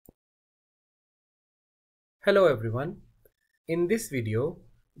Hello everyone. In this video,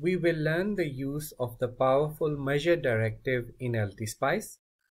 we will learn the use of the powerful measure directive in LTSPICE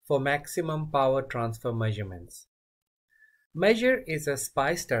for maximum power transfer measurements. Measure is a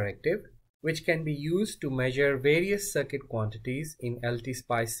SPICE directive which can be used to measure various circuit quantities in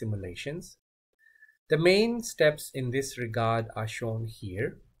LTSPICE simulations. The main steps in this regard are shown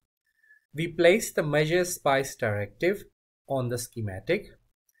here. We place the measure SPICE directive on the schematic.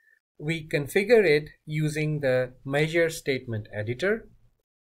 We configure it using the measure statement editor.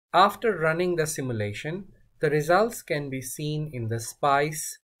 After running the simulation, the results can be seen in the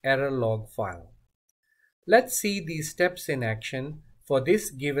SPICE error log file. Let's see these steps in action for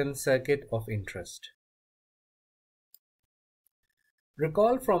this given circuit of interest.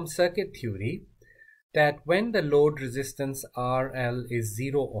 Recall from circuit theory that when the load resistance RL is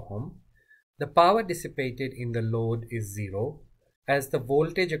 0 ohm, the power dissipated in the load is 0 as the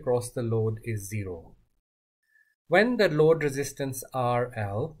voltage across the load is 0. When the load resistance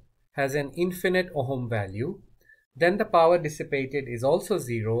RL has an infinite ohm value, then the power dissipated is also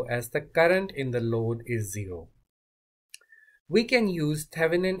 0 as the current in the load is 0. We can use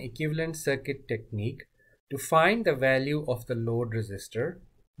Thevenin equivalent circuit technique to find the value of the load resistor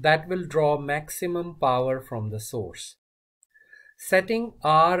that will draw maximum power from the source. Setting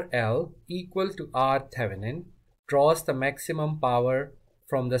RL equal to R Thevenin draws the maximum power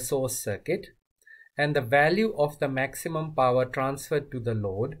from the source circuit, and the value of the maximum power transferred to the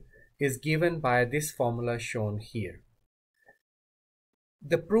load is given by this formula shown here.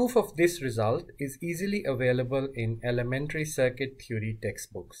 The proof of this result is easily available in elementary circuit theory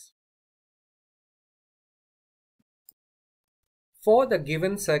textbooks. For the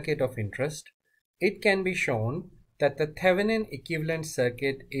given circuit of interest, it can be shown that the Thevenin equivalent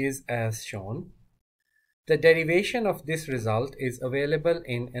circuit is as shown. The derivation of this result is available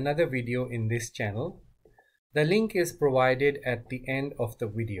in another video in this channel. The link is provided at the end of the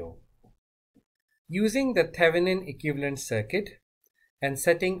video. Using the Thevenin equivalent circuit and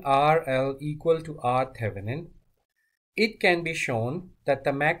setting RL equal to R Thevenin, it can be shown that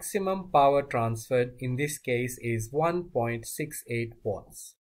the maximum power transferred in this case is 1.68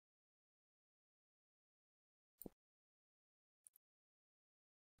 watts.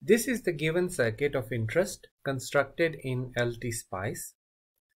 This is the given circuit of interest constructed in LTSPICE.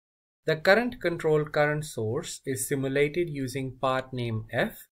 The current controlled current source is simulated using part name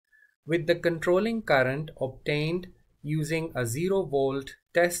F, with the controlling current obtained using a 0 volt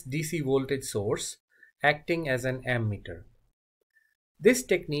test DC voltage source acting as an ammeter. This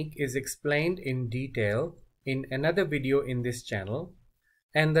technique is explained in detail in another video in this channel,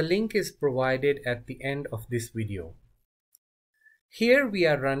 and the link is provided at the end of this video. Here we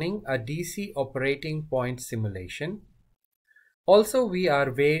are running a DC operating point simulation. Also, we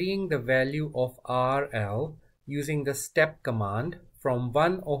are varying the value of RL using the step command from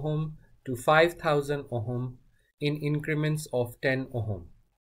 1 ohm to 5000 ohm in increments of 10 ohm.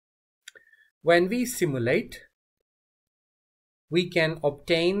 When we simulate, we can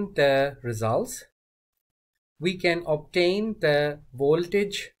obtain the results. We can obtain the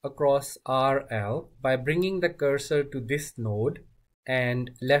voltage across RL by bringing the cursor to this node and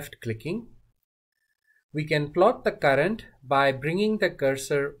left clicking. We can plot the current by bringing the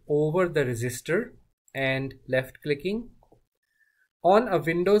cursor over the resistor and left clicking. On a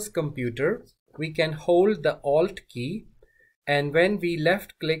Windows computer, we can hold the Alt key, and when we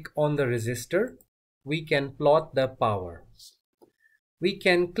left click on the resistor, we can plot the power. We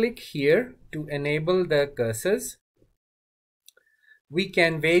can click here to enable the cursors. We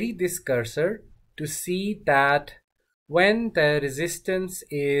can vary this cursor to see that when the resistance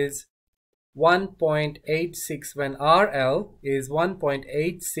is 1.86, when RL is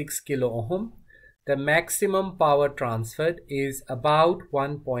 1.86 kilo ohm, the maximum power transferred is about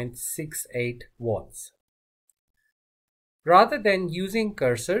 1.68 watts. Rather than using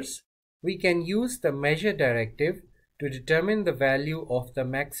cursors, we can use the measure directive to determine the value of the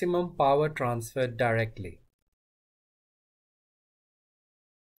maximum power transferred directly.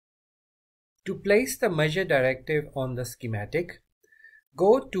 To place the measure directive on the schematic,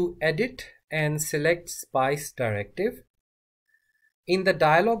 go to Edit and select SPICE directive. In the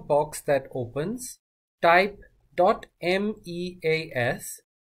dialog box that opens, type .meas,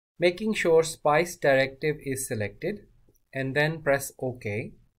 making sure SPICE directive is selected, and then press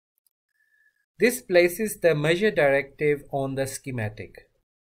OK. This places the measure directive on the schematic.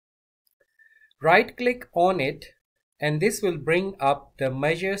 Right-click on it, and this will bring up the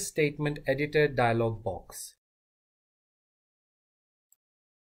Measure Statement Editor dialog box.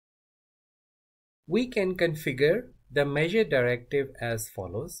 We can configure the measure directive as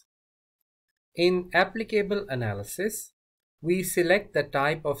follows. In applicable analysis, we select the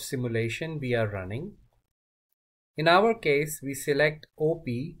type of simulation we are running. In our case, we select OP,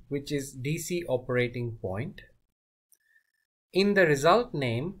 which is DC operating point. In the result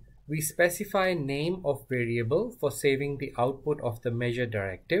name, we specify name of variable for saving the output of the measure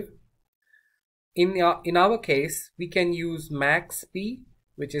directive. In our case, we can use maxp,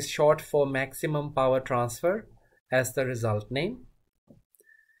 which is short for maximum power transfer, as the result name.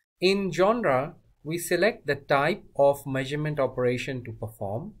 In genre, we select the type of measurement operation to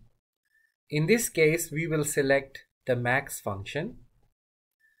perform. In this case, we will select the max function.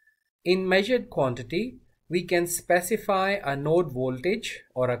 In measured quantity, we can specify a node voltage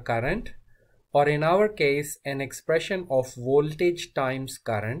or a current, or in our case, an expression of voltage times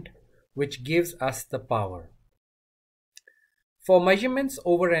current, which gives us the power. For measurements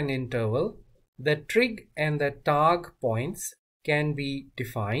over an interval, the trig and the targ points can be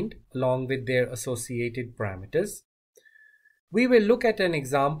defined along with their associated parameters. We will look at an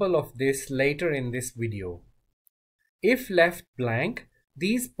example of this later in this video. If left blank,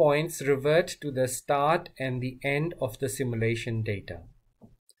 these points revert to the start and the end of the simulation data.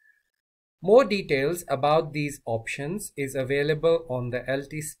 More details about these options is available on the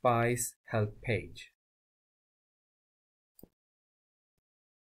LTSPICE help page.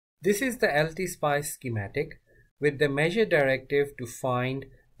 This is the LTSPICE schematic with the measure directive to find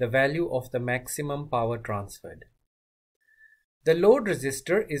the value of the maximum power transferred. The load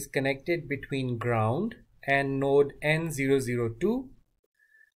resistor is connected between ground and node N002.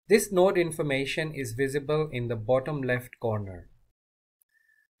 This node information is visible in the bottom left corner.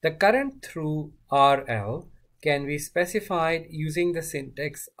 The current through RL can be specified using the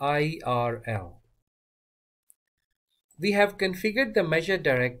syntax IRL. We have configured the measure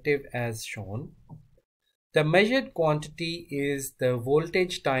directive as shown. The measured quantity is the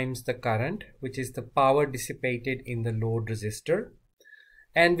voltage times the current, which is the power dissipated in the load resistor,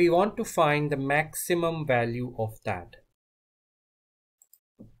 and we want to find the maximum value of that.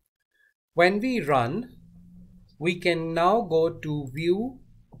 When we run, we can now go to View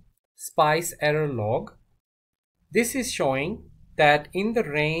SPICE Error Log. This is showing that in the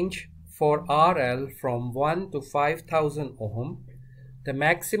range for RL from 1 to 5000 ohm, the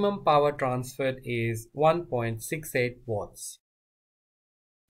maximum power transferred is 1.68 watts.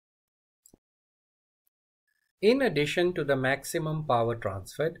 In addition to the maximum power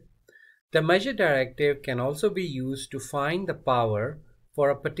transferred, the measure directive can also be used to find the power for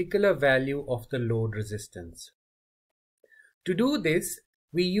a particular value of the load resistance. To do this,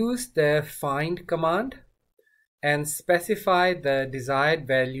 we use the find command and specify the desired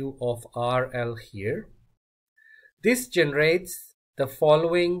value of RL here. This generates the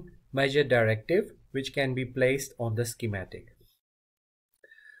following measure directive, which can be placed on the schematic.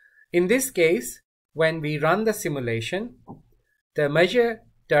 In this case, when we run the simulation, the measure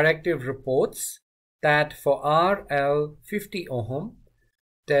directive reports that for RL 50 ohm,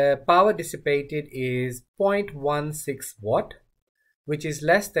 the power dissipated is 0.16 watt, which is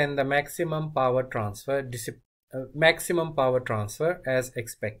less than the maximum power transfer as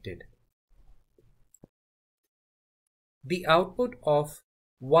expected. The output of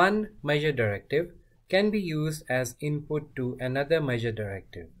one measure directive can be used as input to another measure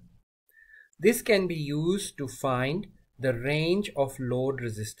directive. This can be used to find the range of load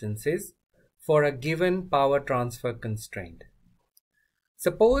resistances for a given power transfer constraint.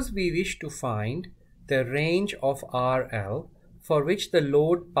 Suppose we wish to find the range of RL for which the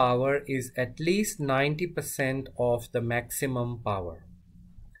load power is at least 90% of the maximum power.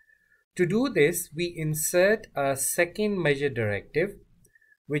 To do this, we insert a second measure directive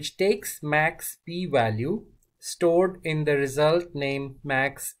which takes max P value stored in the result name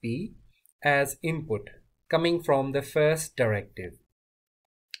max P as input coming from the first directive.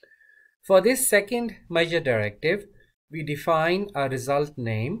 For this second measure directive, we define a result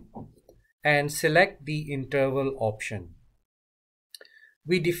name and select the interval option.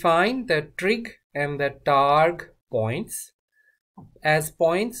 We define the trig and the targ points as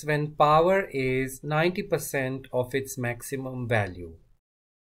points when power is 90% of its maximum value.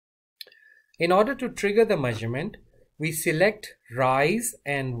 In order to trigger the measurement, we select rise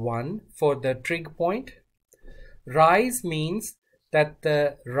and 1 for the trig point. Rise means that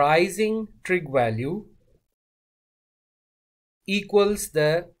the rising trig value equals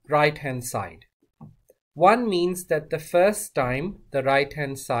the right hand side. 1 means that the first time the right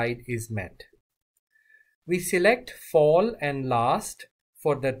hand side is met. We select fall and last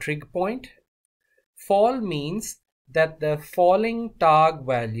for the trig point. Fall means that the falling targ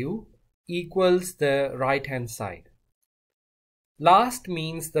value equals the right hand side. Last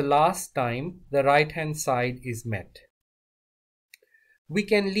means the last time the right-hand side is met. We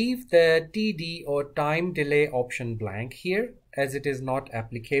can leave the TD or time delay option blank here as it is not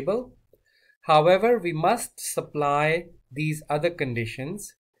applicable. However, we must supply these other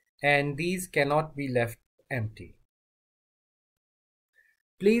conditions and these cannot be left empty.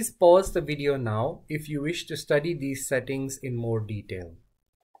 Please pause the video now if you wish to study these settings in more detail.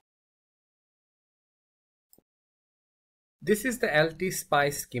 This is the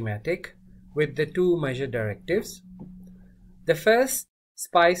LTSPICE schematic with the two measure directives. The first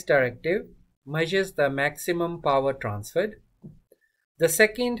SPICE directive measures the maximum power transferred. The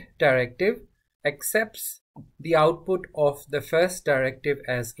second directive accepts the output of the first directive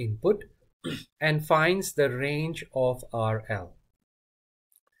as input and finds the range of RL.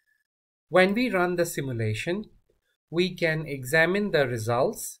 When we run the simulation, we can examine the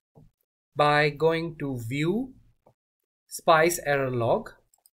results by going to View, SPICE Error Log.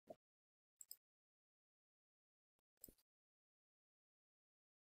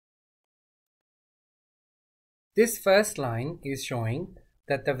 This first line is showing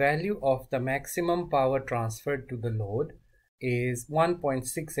that the value of the maximum power transferred to the load is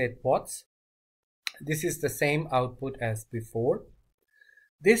 1.68 watts. This is the same output as before.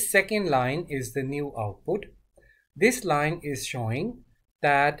 This second line is the new output. This line is showing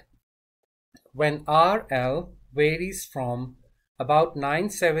that when RL varies from about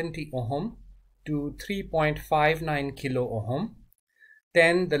 970 ohm to 3.59 kilo ohm,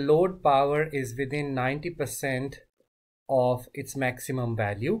 then the load power is within 90% of its maximum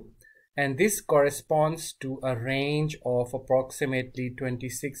value, and this corresponds to a range of approximately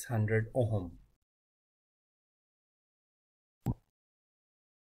 2600 ohm.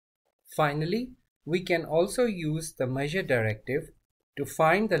 Finally, we can also use the measure directive to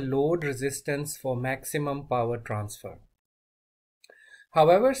find the load resistance for maximum power transfer.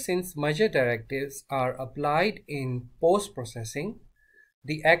 However, since measure directives are applied in post-processing,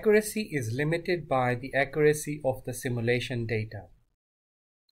 the accuracy is limited by the accuracy of the simulation data.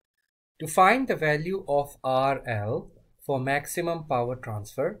 To find the value of RL for maximum power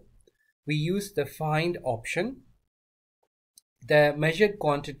transfer, we use the find option. The measured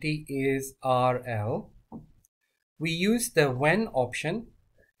quantity is RL. We use the when option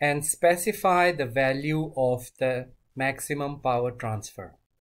and specify the value of the maximum power transfer.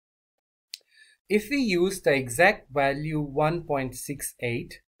 If we use the exact value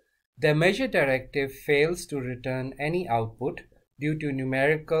 1.68, the measure directive fails to return any output due to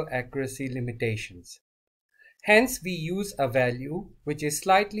numerical accuracy limitations. Hence, we use a value which is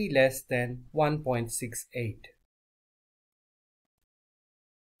slightly less than 1.68.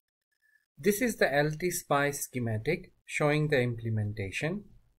 This is the LTSPICE schematic showing the implementation.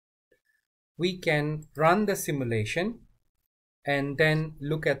 We can run the simulation and then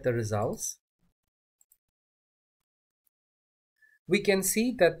look at the results. We can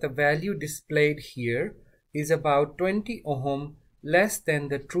see that the value displayed here is about 20 ohm less than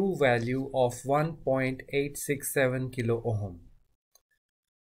the true value of 1.867 kilo ohm.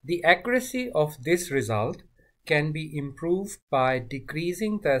 The accuracy of this result can be improved by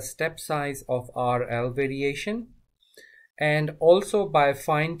decreasing the step size of RL variation and also by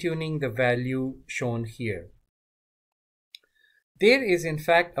fine-tuning the value shown here. There is in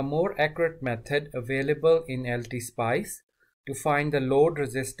fact a more accurate method available in LTSPICE to find the load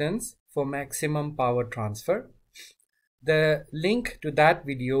resistance for maximum power transfer. The link to that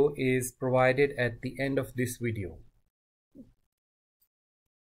video is provided at the end of this video.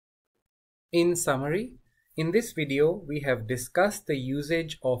 In summary, in this video, we have discussed the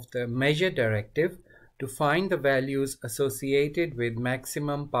usage of the measure directive to find the values associated with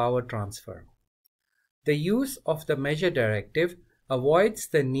maximum power transfer. The use of the measure directive avoids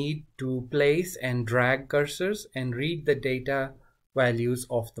the need to place and drag cursors and read the data values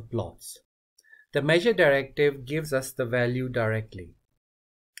of the plots. The measure directive gives us the value directly.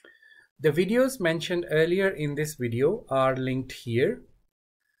 The videos mentioned earlier in this video are linked here.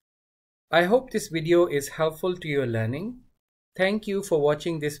 I hope this video is helpful to your learning. Thank you for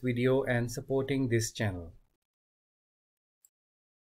watching this video and supporting this channel.